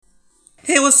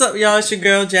Hey, what's up, y'all? It's your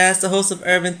girl Jazz, the host of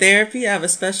Urban Therapy. I have a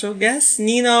special guest,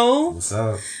 Neno. What's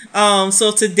up?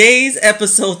 So today's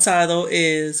episode title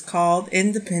is called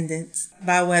Independence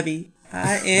by Webby.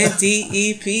 Independent.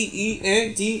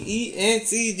 Do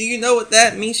you know what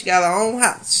that means? She got her own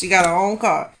house. She got her own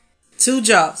car. 2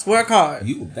 jobs. Work hard.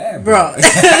 You a bad bro.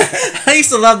 I used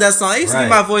to love that song. I used to do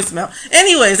my voicemail.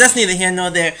 Anyways, that's neither here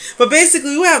nor there. But basically,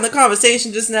 we were having a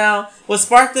conversation just now. What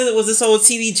sparked it was this whole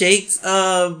T.D Jakes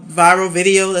viral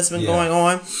video that's been going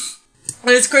on.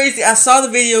 And it's crazy. I saw the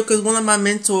video because one of my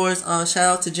mentors, shout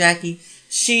out to Jackie,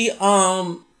 she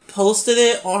posted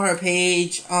it on her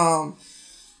page.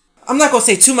 I'm not gonna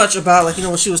say too much about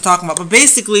what she was talking about, but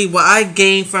basically what I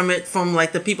gained from it, from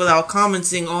the people that were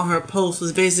commenting on her post,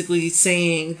 was basically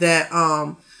saying that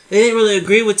they didn't really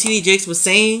agree with T.D Jakes was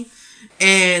saying,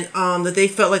 and that they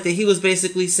felt like that he was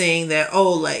basically saying that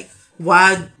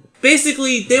why,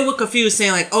 basically they were confused,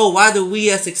 saying why do we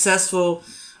as successful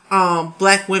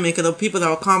black women, because the people that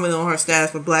were commenting on her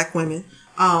status were black women,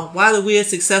 why do we as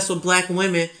successful black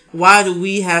women, why do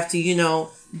we have to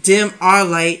dim our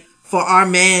light for our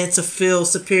man to feel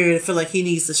superior, to feel like he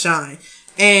needs to shine?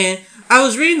 And I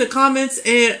was reading the comments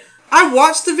and I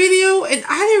watched the video and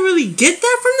I didn't really get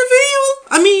that from the video.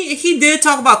 I mean, he did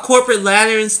talk about corporate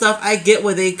ladder and stuff. I get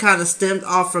where they kind of stemmed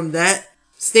off from that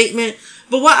statement.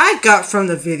 But what I got from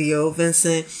the video,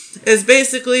 Vincent, is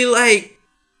basically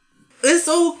it's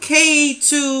okay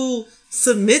to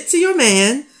submit to your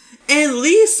man and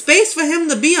leave space for him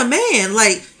to be a man.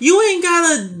 You ain't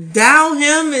gotta down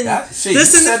him and this and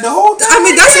said the whole thing. I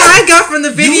mean, that's what I got from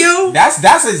the video.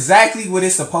 That's exactly what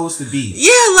it's supposed to be.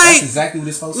 Yeah, that's exactly what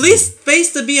it's supposed to be. Leave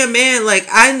space to be a man.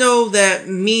 I know that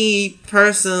me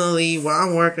personally, what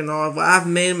I'm working on, what I've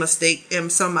made a mistake in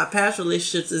some of my past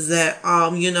relationships is that,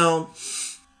 well,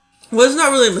 it's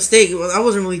not really a mistake. I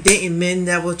wasn't really dating men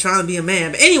that were trying to be a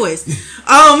man. But anyways,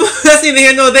 that's neither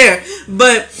here nor there.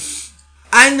 But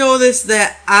I noticed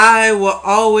that I will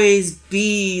always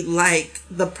be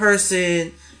the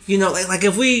person,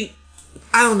 if we,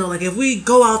 if we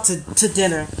go out to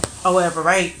dinner or whatever,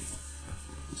 right?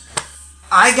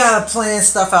 I gotta plan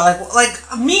stuff out.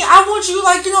 Me, I want you,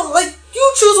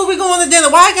 you choose when we going to dinner.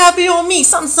 Why I gotta be on me?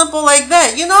 Something simple like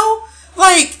that,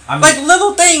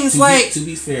 little things. To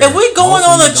be fair, if we going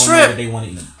on a trip, they want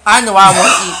to eat. I know I want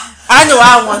to eat. I know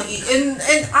I want to eat, and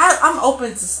I'm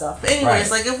open to stuff. But anyways,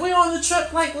 if we're on the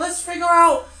trip, let's figure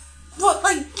out what,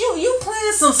 you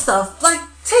plan some stuff.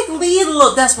 Take lead a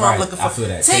little. That's what I'm looking for. I feel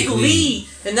that. Take lead,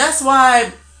 and that's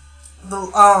why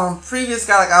the previous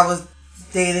guy I was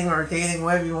dating,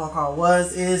 whatever you want to call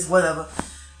it, is whatever.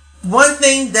 One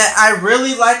thing that I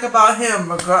really like about him,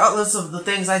 regardless of the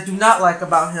things I do not like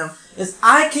about him, is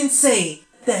I can say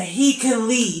that he can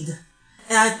lead,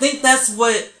 and I think that's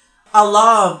what a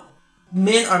lot of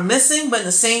men are missing, but in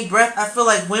the same breath, I feel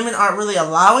like women aren't really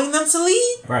allowing them to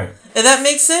lead. Right. If that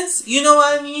makes sense? You know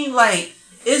what I mean?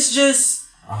 It's just,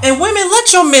 and women,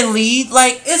 let your men lead.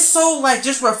 It's so,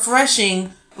 just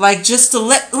refreshing, just to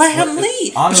let him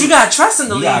lead. But you gotta trust him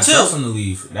to lead, too. You gotta trust him to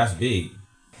lead. That's big.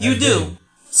 You do. Big.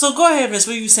 So go ahead, Vince.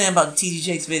 What were you saying about the T.D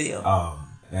Jakes video? Oh,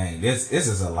 dang. This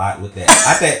is a lot with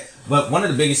that. But one of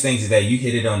the biggest things is that you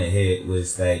hit it on the head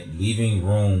was that leaving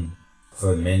room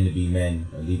for men to be men,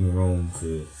 or leaving room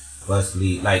for us to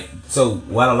lead. So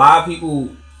what a lot of people,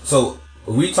 so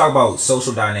we talk about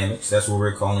social dynamics. That's what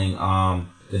we're calling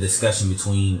the discussion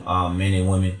between men and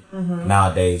women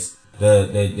nowadays.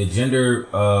 The gender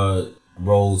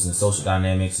roles and social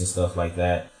dynamics and stuff like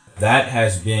that. That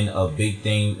has been a big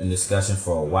thing in discussion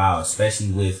for a while,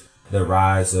 especially with the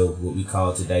rise of what we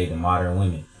call today the modern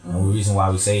women. And the reason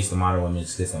why we say it's the modern women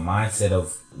is because the mindset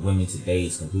of women today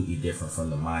is completely different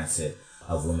from the mindset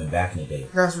of women back in the day.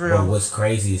 That's real. But what's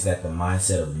crazy is that the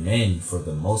mindset of men, for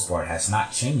the most part, has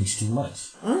not changed too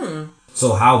much.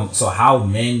 So how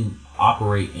men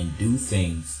operate and do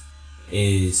things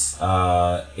is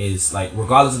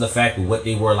regardless of the fact of what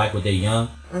they were like when they're young,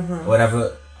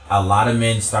 whatever. A lot of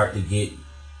men start to get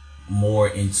more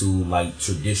into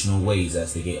traditional ways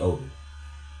as they get older,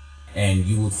 and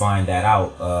you would find that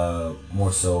out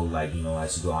more so as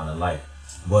you go on in life.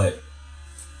 But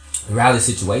the reality of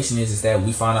the situation is that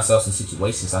we find ourselves in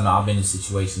situations. I know I've been in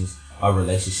situations or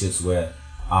relationships where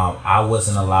I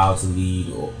wasn't allowed to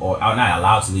lead, or not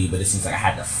allowed to lead, but it seems like I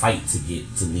had to fight to get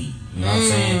to lead. You know what I'm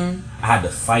saying? I had to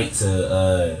fight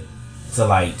to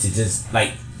just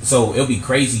so it'll be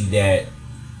crazy that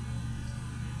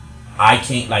I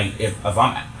can't if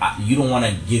you don't want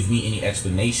to give me any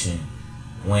explanation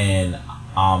when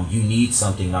you need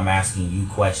something. I'm asking you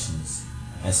questions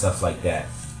and stuff like that,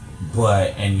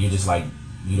 and you're just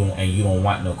you don't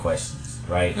want no questions.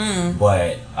 right?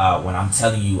 But when I'm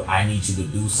telling you I need you to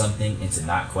do something and to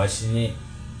not question it,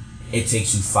 it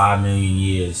takes you 5 million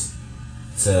years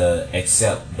to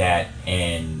accept that,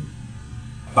 and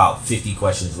about 50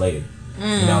 questions later. You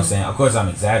know what I'm saying? Of course I'm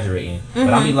exaggerating,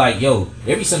 but I mean, like, yo,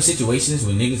 there be some situations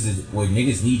where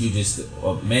niggas need you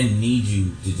or men need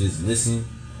you to just listen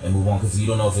and move on, because you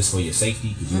don't know if it's for your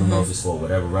safety, because you don't know if it's for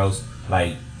whatever else.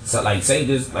 Like, so, like, say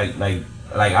this, like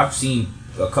I've seen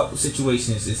a couple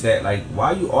situations. It's that, like,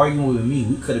 why are you arguing with me?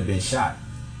 We could have been shot.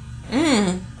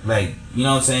 Like, you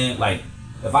know what I'm saying? Like,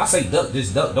 if I say duck,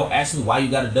 just duck. Don't ask me why you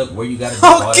got to duck, where you got to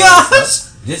duck. Oh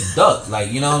gosh! Just duck.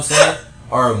 Like, you know what I'm saying?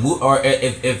 Or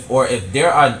if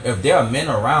there are men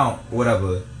around,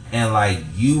 whatever, and like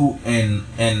you and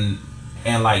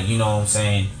like, you know what I'm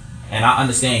saying, and I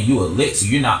understand you a lick, so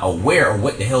you're not aware of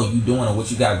what the hell you doing or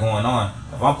what you got going on.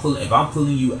 If I'm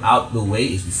pulling you out the way,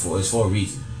 it's for a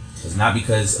reason. It's not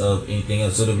because of anything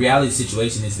else. So the reality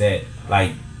situation is that,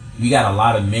 like, we got a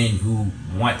lot of men who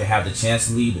want to have the chance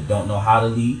to lead but don't know how to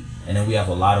lead, and then we have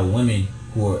a lot of women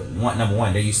who are number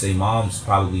one. They used to say moms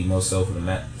probably more so for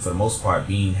the most part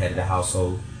being head of the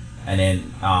household, and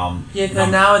then because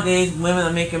nowadays women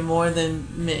are making more than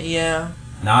men. Yeah.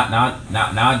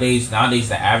 Nowadays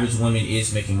the average woman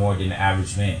is making more than the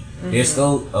average man. There's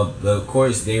still of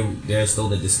course there's still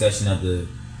the discussion of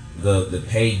the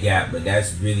pay gap, but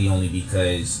that's really only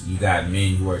because you got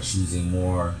men who are choosing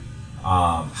more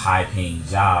high paying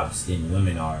jobs than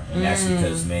women are, and that's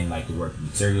because men like to work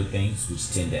material things,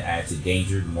 which tend to add to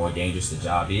danger. The more dangerous the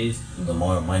job is, the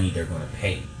more money they're going to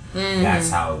pay.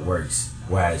 That's how it works.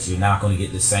 Whereas you're not going to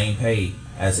get the same pay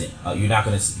as you're not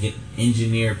going to get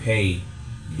engineer pay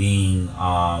being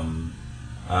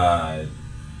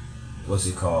what's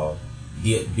it called,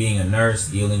 being a nurse,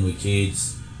 dealing with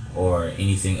kids, or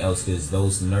anything else, because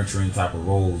those nurturing type of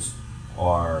roles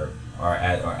are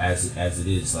as it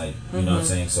is, like, you know what I'm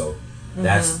saying. So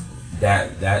that's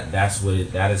what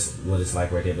it's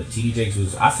like right there. But T.D.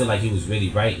 Jakes I feel like he was really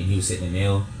right, and he was hitting the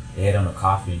nail the head on the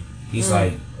coffin. He's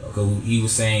like, he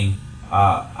was saying,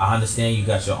 I understand you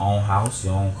got your own house,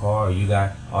 your own car, you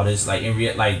got all this, like, in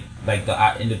real, like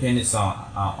the Independent song,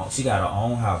 she got her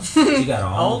own house, she got her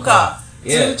own car.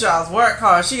 Yeah. 2 jobs, work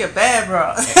hard. She a bad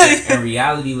bro. In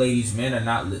reality, ladies, men are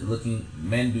not looking.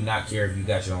 Men do not care if you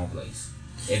got your own place.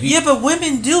 But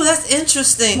women do. That's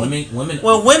interesting. Women.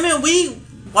 Well, women,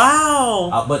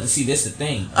 wow. But see, this is the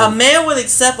thing. A man would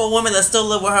accept a woman that still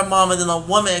live with her mama than a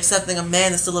woman accepting a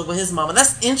man that still live with his mama.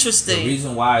 That's interesting. The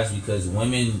reason why is because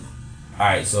women. All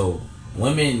right, so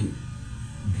women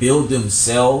build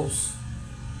themselves.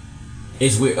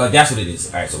 It's weird. That's what it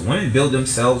is. All right, so women build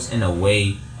themselves in a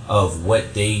way of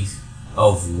what they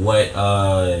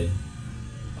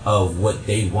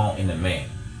want in a man.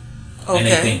 Okay. And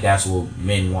they think that's what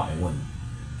men want in women.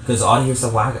 Because all they hear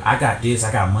stuff, well, I got this,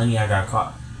 I got money, I got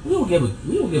car. We don't give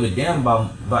a damn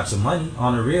about your money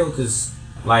on the real. Because,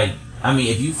 like, I mean,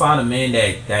 if you find a man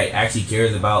that actually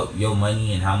cares about your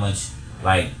money and how much,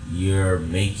 like, you're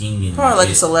making, and probably like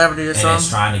a celebrity or something, and is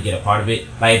trying to get a part of it.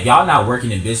 Like, if y'all not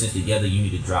working in business together, you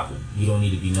need to drop it. You don't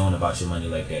need to be knowing about your money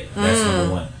like that. That's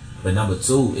number one. But number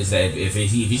two is that if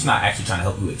he's not actually trying to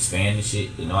help you expand the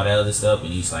shit and all that other stuff, and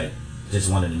he's like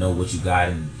just wanted to know what you got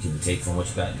and can take from what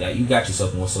you got, you got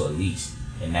yourself more so at least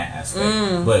in that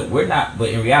aspect. But we're not. But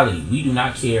in reality, we do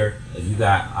not care if you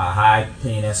got a high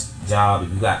paying job,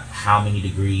 if you got how many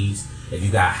degrees, if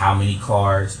you got how many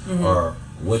cars, or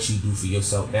what you do for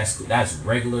yourself. That's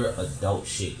regular adult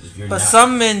shit. If you're but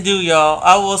some men do, y'all.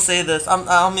 I will say this. I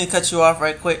don't mean to cut you off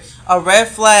right quick. A red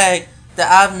flag that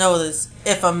I've noticed: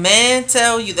 if a man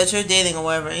tell you that you're dating or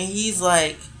whatever, and he's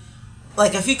like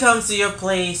if he comes to your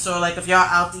place, or like if y'all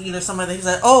out to eat or something like that, he's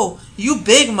like, "Oh, you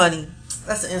big money."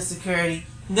 That's an insecurity.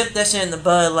 Nip that shit in the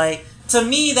bud. Like, to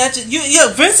me, that just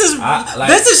Vince is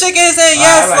shaking his head.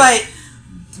 Yes, like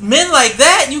men like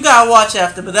that, you gotta watch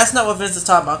after. But that's not what Vince is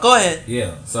talking about. Go ahead.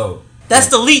 Yeah. So that's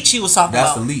the leech he was talking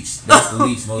about. That's the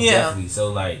leech. Most definitely.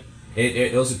 So like.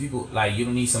 Those are people, like, you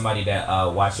don't need somebody that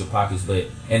watch your pockets, but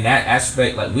in that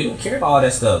aspect, like, we don't care about all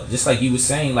that stuff. Just like you were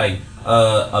saying, like,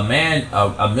 a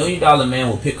 $1 million man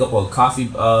will pick up a coffee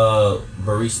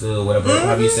barista, whatever,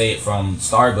 however you say it, from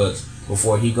Starbucks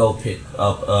before he go pick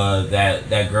up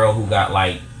that girl who got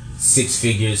like 6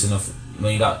 figures and $1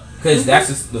 million. Because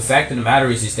that's the fact of the matter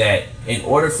is that in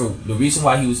order for the reason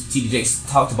why T.D. Jakes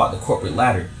talked about the corporate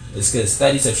ladder. It's because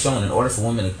studies have shown in order for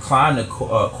women to climb the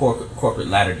corporate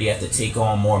ladder, they have to take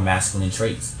on more masculine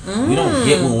traits. We don't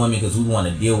get with women because we want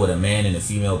to deal with a man in a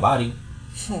female body.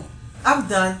 I'm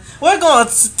done. We're going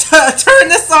to turn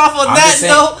this off on that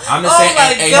note. I'm just saying.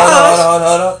 Hey, hold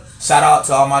up. Shout out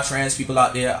to all my trans people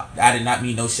out there. I did not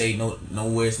mean no shade, no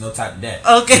words, no type of that.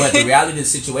 Okay. But the reality of the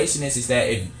situation is that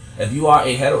if you are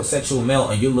a heterosexual male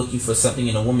and you're looking for something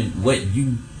in a woman, what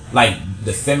you like,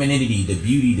 the femininity, the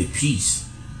beauty, the peace,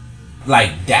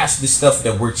 like that's the stuff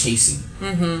that we're chasing.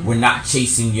 Mm-hmm. We're not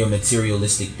chasing your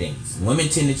materialistic things. Women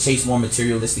tend to chase more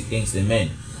materialistic things than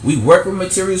men. We work with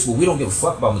materials, but we don't give a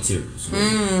fuck about materials.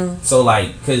 So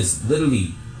like, cause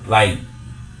literally,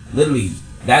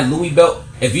 that Louis belt,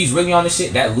 if he's really on the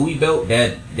shit, that Louis belt,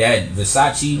 that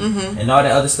Versace, and all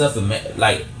that other stuff,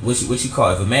 like what you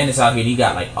call it? If a man is out here and he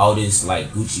got like all this like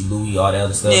Gucci, Louis, all that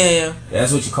other stuff, yeah.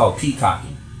 That's what you call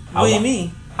peacocking. What do you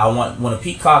mean? I want when a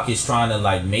peacock is trying to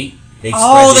like mate, they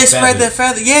spread their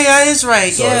feather. Yeah, that is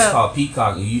right. So it's called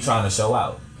peacocking. You trying to show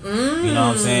out. You know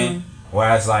what I'm saying?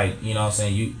 Whereas like, you know what I'm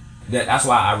saying, that's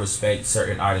why I respect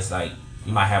certain artists. Like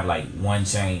you might have like one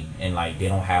chain and like they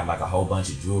don't have like a whole bunch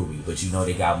of jewelry, but you know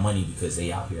they got money because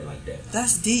they out here like that.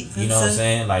 That's deep, Vincent. You know what I'm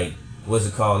saying? Like what's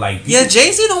it called? Like people, yeah,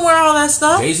 Jay-Z don't wear all that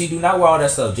stuff. Jay-Z do not wear all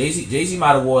that stuff. Jay-Z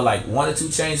might have wore like 1 or 2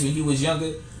 chains when he was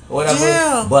younger or whatever.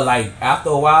 Yeah. But like after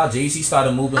a while, Jay-Z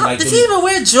started moving like. Does he even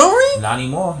wear jewelry? Not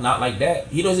anymore. Not like that.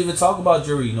 He doesn't even talk about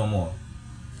jewelry no more.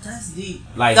 That's deep.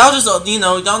 Like y'all just don't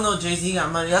know Jay-Z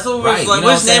got money. That's what we're like. You know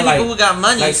which name people who got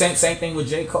money? Like same thing with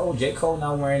J. Cole. J. Cole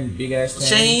not wearing big ass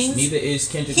chains. Neither is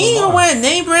Kendrick Lamar. He ain't even wearing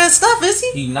name brand stuff, is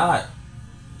he? He's not.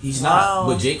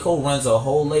 But J. Cole runs a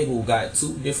whole label, got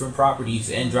 2 different properties,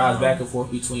 and drives back and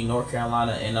forth between North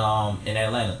Carolina and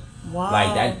Atlanta. Wow.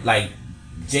 Like that. Like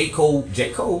J. Cole.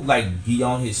 Like he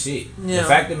on his shit. Yeah. The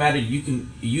fact of the matter, if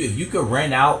you could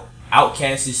rent out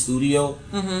Outkast's studio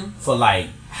for like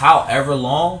however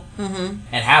long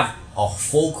and have a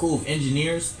full crew of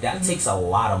engineers, that takes a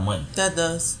lot of money. That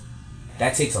does.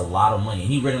 That takes a lot of money, and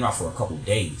he rented out for a couple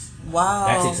days. Wow.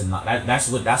 That takes a lot.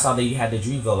 That's how they had the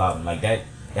Dreamville album. Like that.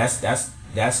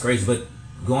 That's crazy. But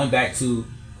going back to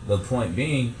the point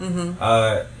being,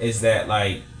 is that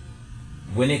like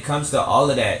when it comes to all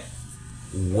of that,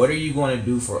 what are you going to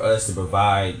do for us to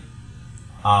provide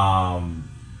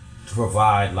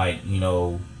like, you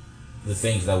know, the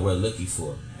things that we're looking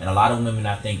for? And a lot of women,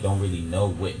 I think, don't really know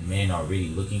what men are really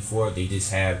looking for. They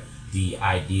just have the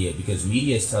idea, because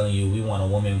media is telling you we want a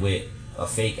woman with a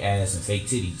fake ass and fake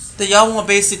titties. That y'all want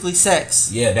basically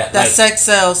sex. Yeah, that like, sex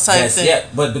sells type thing. Yeah,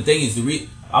 but the thing is,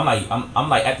 I'm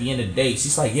like at the end of the day,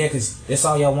 she's like, yeah, because that's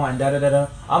all y'all want, and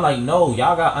I'm like, no,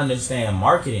 y'all gotta understand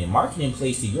marketing. Marketing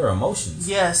plays to your emotions.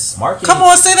 Yes. Marketing. Come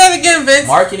on, say that again, Vince.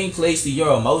 Marketing plays to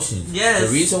your emotions. Yes.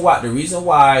 The reason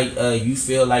why you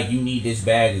feel like you need this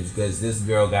bag is because this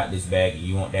girl got this bag and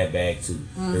you want that bag too.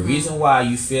 The reason why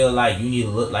you feel like you need to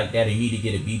look like that and you need to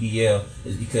get a BBL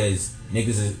is because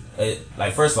niggas is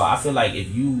like, first of all, I feel like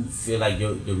if you feel like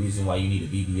the reason why you need a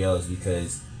BBL is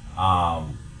because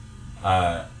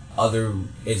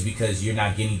it's because you're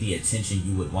not getting the attention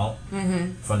you would want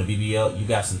from the BBL, you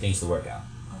got some things to work out.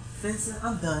 Vincent,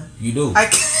 I'm done. You do. I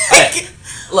can't.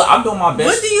 Look, I'm doing my best.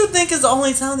 What do you think is the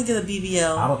only time to get a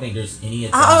BBL? I don't think there's any.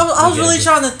 I was really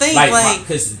trying to think,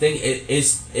 because the thing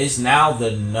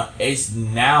it's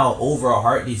now over a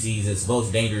heart disease. It's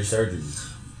most dangerous surgery.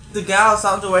 The guy I was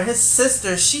talking to, his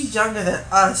sister, she's younger than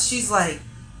us. She's like,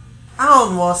 I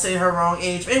don't want to say her wrong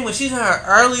age. But anyway, she's in her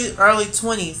early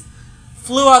 20s.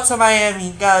 Flew out to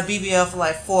Miami, got a BBL for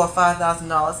like $4,000 or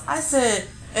 $5,000. I said,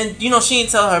 and you know, she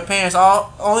didn't tell her parents.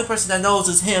 Only person that knows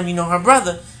is him. You know, her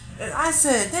brother. And I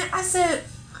said,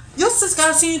 your sister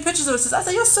gotta see any pictures of her sister. I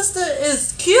said, your sister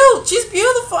is cute. She's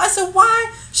beautiful. I said,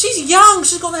 why? She's young.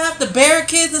 She's gonna have to bear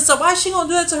kids and stuff. Why is she gonna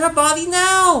do that to her body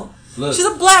now? Look, she's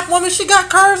a black woman. She got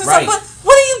curves and stuff.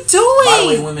 What are you doing? By the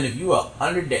way, women, if you are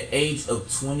under the age of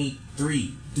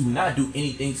 23, do not do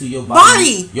anything to your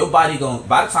body. Your body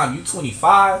by the time you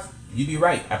 25, you be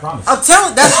right. I promise. I'm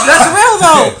telling that's real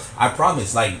though. I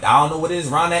promise. Like, I don't know what it is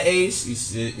around that age.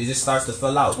 It just starts to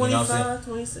fill out. 25, you know what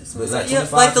I'm saying? 26. Like, yeah,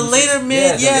 like the later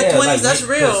mid 20s. Like, that's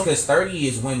real. Because 30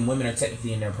 is when women are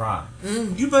technically in their prime.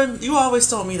 You always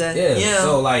told me that. Yeah.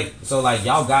 So like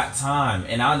y'all got time,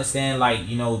 and I understand, like,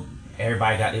 you know,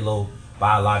 everybody got their little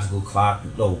biological clock.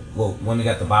 Well, women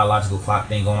got the biological clock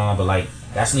thing going on, but like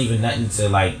that's not even nothing to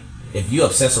like. If you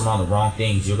obsess around the wrong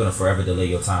things, you're gonna forever delay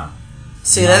your time.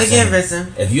 Say that again,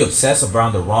 Vincent. If you obsess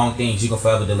around the wrong things, you're gonna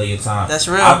forever delay your time. That's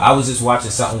real. I was just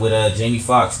watching something with Jamie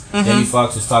Foxx. Jamie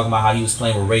Foxx was talking about how he was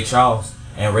playing with Ray Charles,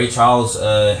 and Ray Charles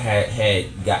had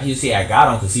got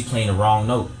on because he playing the wrong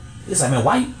note. He's like, man,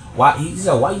 why? He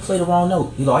said, why you play the wrong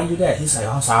note? You know, why you do that? He's like,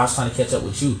 oh, I'm sorry, I was trying to catch up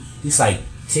with you. He's like,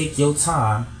 take your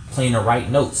time playing the right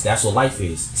notes. That's what life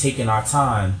is. Taking our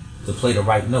time to play the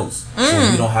right notes,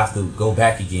 so you don't have to go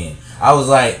back again. I was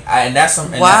like, and that's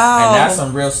some, and that's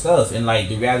some real stuff. And like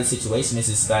the reality situation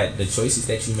is like the choices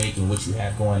that you make and what you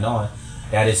have going on,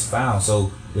 that is found.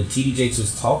 So what T.D. Jakes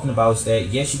was talking about is that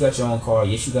yes, you got your own car,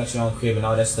 yes, you got your own crib and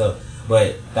all that stuff,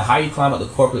 but the higher you climb up the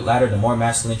corporate ladder, the more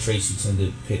masculine traits you tend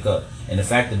to pick up. And the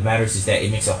fact of the matter is that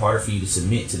it makes it harder for you to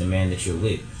submit to the man that you're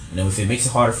with. And if it makes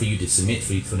it harder for you to submit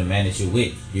for the man that you're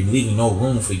with, you're leaving no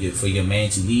room for your man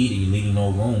to lead, and you're leaving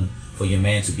no room for your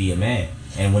man to be a man.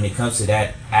 And when it comes to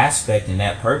that aspect and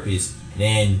that purpose,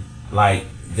 then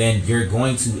you're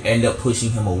going to end up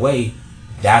pushing him away.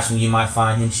 That's when you might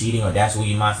find him cheating, or that's when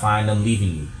you might find them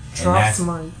leaving you. Drops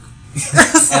Mike.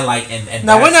 and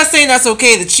now we're not saying that's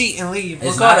okay to cheat and leave.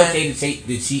 It's not okay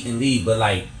to cheat and leave,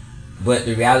 but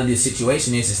the reality of the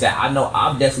situation is that I know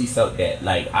I've definitely felt that.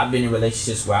 Like, I've been in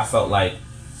relationships where I felt like,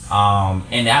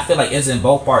 and I feel like it's in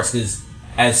both parts, because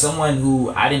as someone who,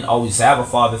 I didn't always have a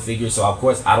father figure, so of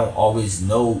course I don't always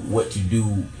know what to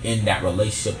do in that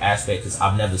relationship aspect, because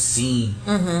I've never seen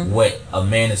what a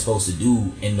man is supposed to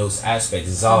do in those aspects.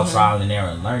 It's all trial and error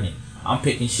and learning. I'm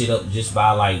picking shit up just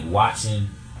by like watching,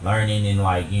 learning, and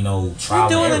like, trial and error. You're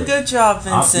doing a good job,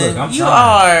 Vincent. I'm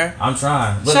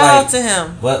trying. But shout out to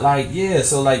him. But like, yeah,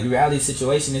 so like the reality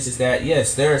situation is that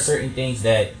yes, there are certain things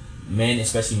that men,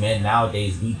 especially men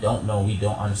nowadays, we don't know, we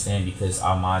don't understand, because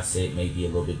our mindset may be a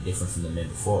little bit different from the men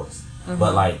before us.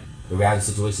 But like the reality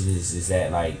situation is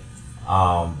that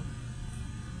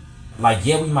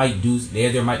yeah, we might do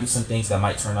there might be some things that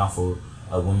might turn off for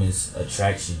a woman's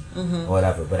attraction or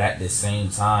whatever, but at the same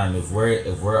time, if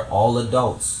we're all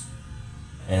adults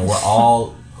and we're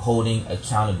all holding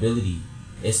accountability,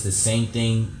 it's the same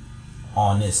thing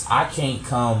on this. I can't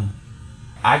come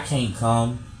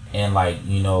and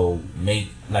make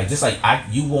just like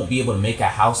you won't be able to make a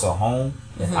house a home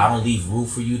if I don't leave room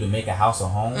for you to make a house a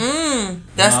home.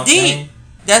 That's deep.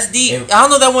 That's deep. I don't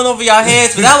know if that went over y'all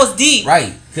heads, but that was deep.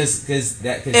 Right. Cause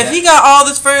if he got all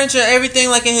this furniture, everything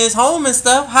like in his home and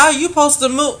stuff, how are you supposed to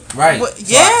move? Right. So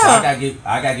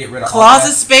I gotta get rid of closet all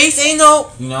that. Space. Ain't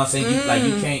no. You know what I'm saying?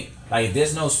 You can't, if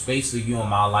there's no space for you in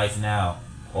my life now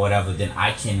or whatever, then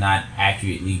I cannot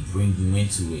accurately bring you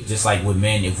into it. Just like with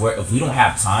men, if we don't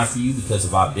have time for you because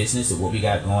of our business or what we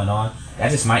got going on,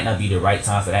 that just might not be the right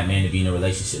time for that man to be in a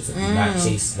relationship. So do not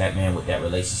chase that man with that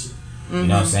relationship. You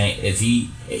know what I'm saying? If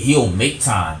he'll make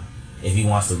time if he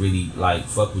wants to really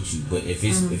fuck with you, but if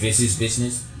it's his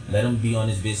business, let him be on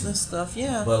his business stuff.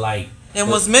 Yeah. But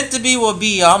what's meant to be will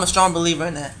be. Y'all. I'm a strong believer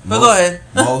in that. But go ahead.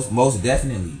 most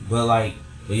definitely. But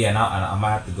yeah, now I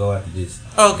might have to go after this.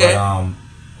 Okay. But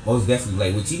most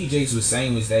definitely, what T.D. Jakes was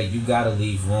saying was that you gotta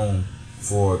leave room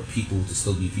for people to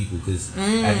still be people, because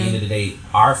at the end of the day,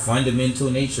 our fundamental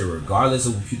nature, regardless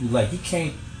of what people like,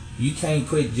 you can't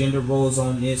put gender roles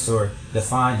on this or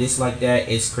define this like that.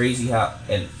 It's crazy how,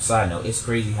 and side note, it's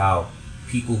crazy how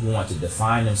people who want to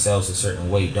define themselves a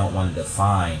certain way don't want to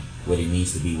define what it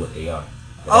means to be what they are.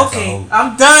 Okay,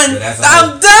 I'm done.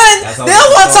 I'm done. They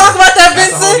don't want to talk about that,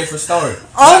 Vincent. That's a whole different story.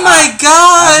 Oh my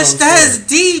gosh, that is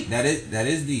deep. That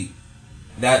is deep.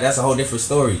 That's a whole different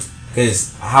story.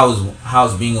 Because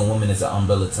how's being a woman is an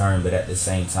umbrella term, but at the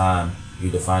same time,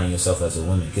 you're defining yourself as a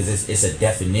woman. Because it's a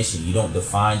definition. You don't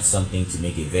define something to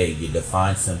make it vague. You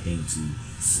define something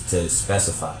to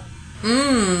specify.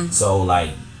 So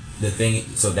the thing.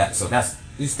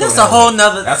 That's a whole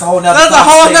nother thing. That's a whole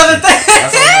nother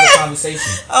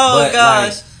conversation.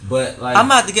 Gosh. But I'm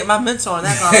about to get my mentor on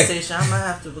that conversation. I'm gonna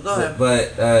have to. But go ahead.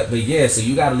 But yeah. So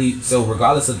you gotta leave. So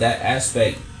regardless of that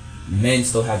aspect, men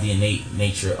still have the innate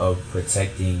nature of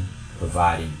protecting,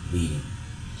 providing, leading.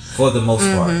 For the most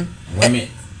part, women.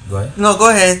 Go ahead. No,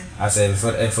 go ahead. I said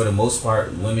for the most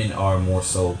part, women are more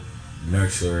so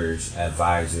nurturers,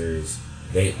 advisors.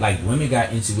 They women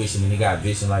got intuition and they got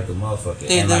vision like a motherfucker.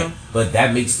 They do. But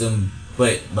that makes them.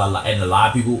 And a lot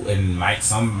of people, and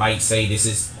some might say this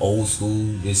is old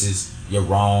school. You're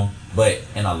wrong. But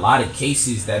in a lot of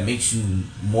cases, that makes you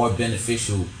more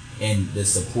beneficial in the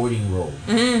supporting role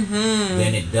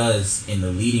than it does in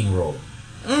the leading role.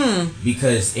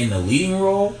 Because in the leading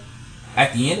role,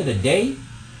 at the end of the day,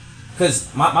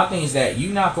 because my thing is that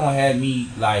you're not gonna have me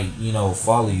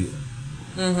follow you.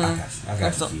 I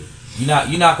got you.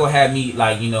 You're not gonna have me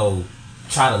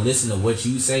try to listen to what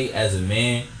you say as a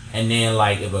man, and then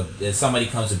if somebody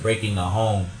comes to break in the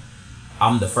home,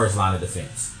 I'm the first line of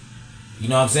defense. You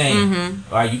know what I'm saying?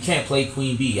 All right, you can't play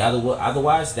queen bee.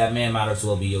 Otherwise, that man might as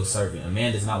well be your servant. A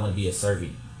man does not want to be a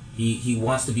servant. He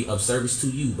wants to be of service to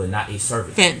you, but not a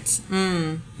servant.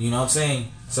 You know what I'm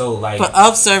saying? So but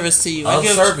of service to you. Of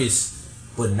service,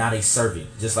 but not a servant.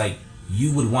 Just like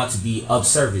you would want to be of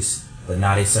service, but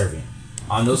not a servant.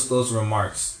 on those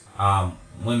remarks,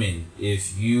 women,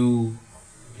 if you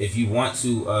want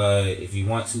to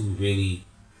really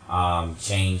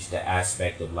change the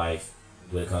aspect of life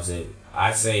when it comes to,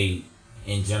 I say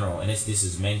in general, and this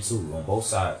is men too, on both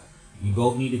sides, you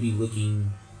both need to be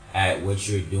looking at what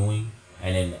you're doing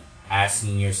and then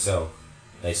asking yourself,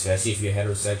 especially if you're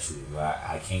heterosexual.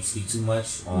 I can't speak too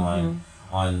much on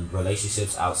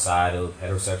relationships outside of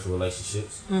heterosexual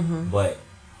relationships, but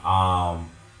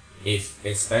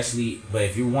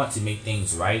if you want to make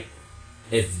things right,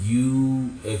 if you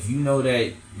know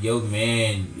that your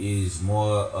man is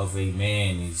more of a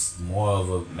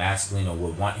masculine, or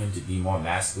would want him to be more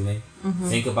masculine,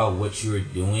 think about what you're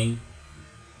doing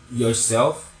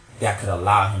yourself that could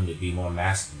allow him to be more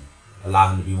masculine,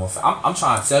 allow him to be more. I'm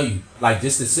trying to tell you,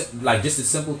 just a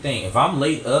simple thing. If I'm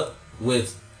laid up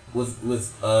with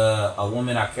a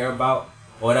woman I care about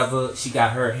or whatever, she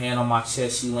got her hand on my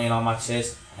chest, she laying on my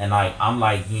chest, and I'm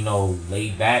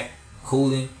laid back,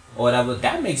 cooling or whatever,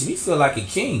 that makes me feel like a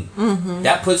king.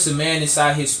 That puts a man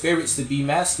inside his spirits to be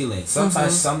masculine.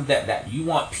 Sometimes some that you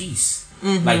want peace.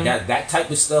 Like that type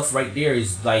of stuff right there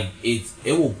is like it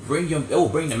will bring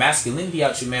the masculinity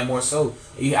out your man more so.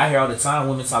 I hear all the time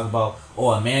women talk about,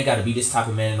 a man got to be this type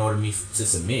of man in order for me to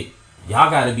submit.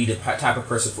 Y'all got to be the type of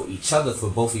person for each other, for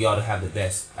both of y'all to have the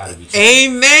best out of each other.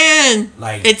 Amen.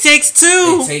 Like, it takes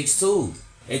two.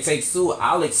 It takes two.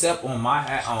 I'll accept on my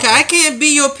hat. I can't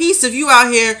be your piece if you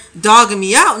out here dogging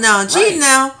me out now and cheating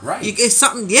now. Right. It's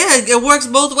something. Yeah, it works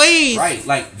both ways. Right.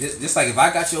 Like just like if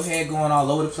I got your head going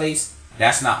all over the place,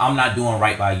 I'm not doing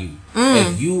right by you.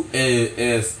 If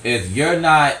you're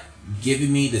not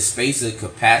giving me the space or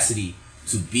capacity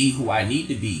to be who I need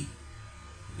to be,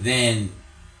 then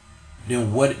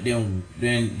I'm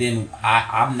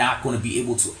not going to be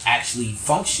able to actually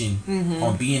function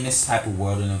on being this type of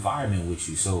world and environment with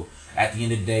you. So at the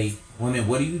end of the day, women,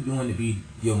 what are you doing to be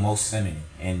your most feminine?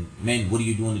 And men, what are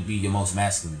you doing to be your most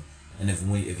masculine? And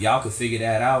if y'all could figure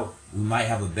that out, we might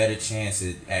have a better chance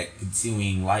at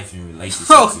continuing life in relationships.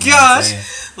 Oh gosh.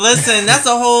 Listen, that's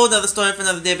a whole other story for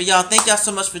another day. But y'all, thank y'all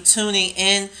so much for tuning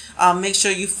in. Make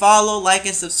sure you follow, like,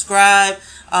 and subscribe.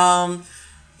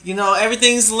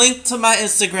 Everything's linked to my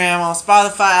Instagram on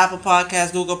Spotify, Apple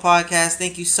Podcasts, Google Podcasts.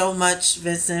 Thank you so much,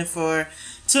 Vincent, for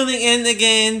tuning in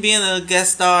again, being a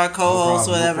guest star, co-host,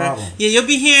 whatever. No, yeah, you'll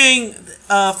be hearing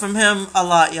from him a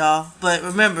lot, y'all. But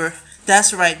remember,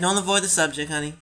 that's right. Don't avoid the subject, honey.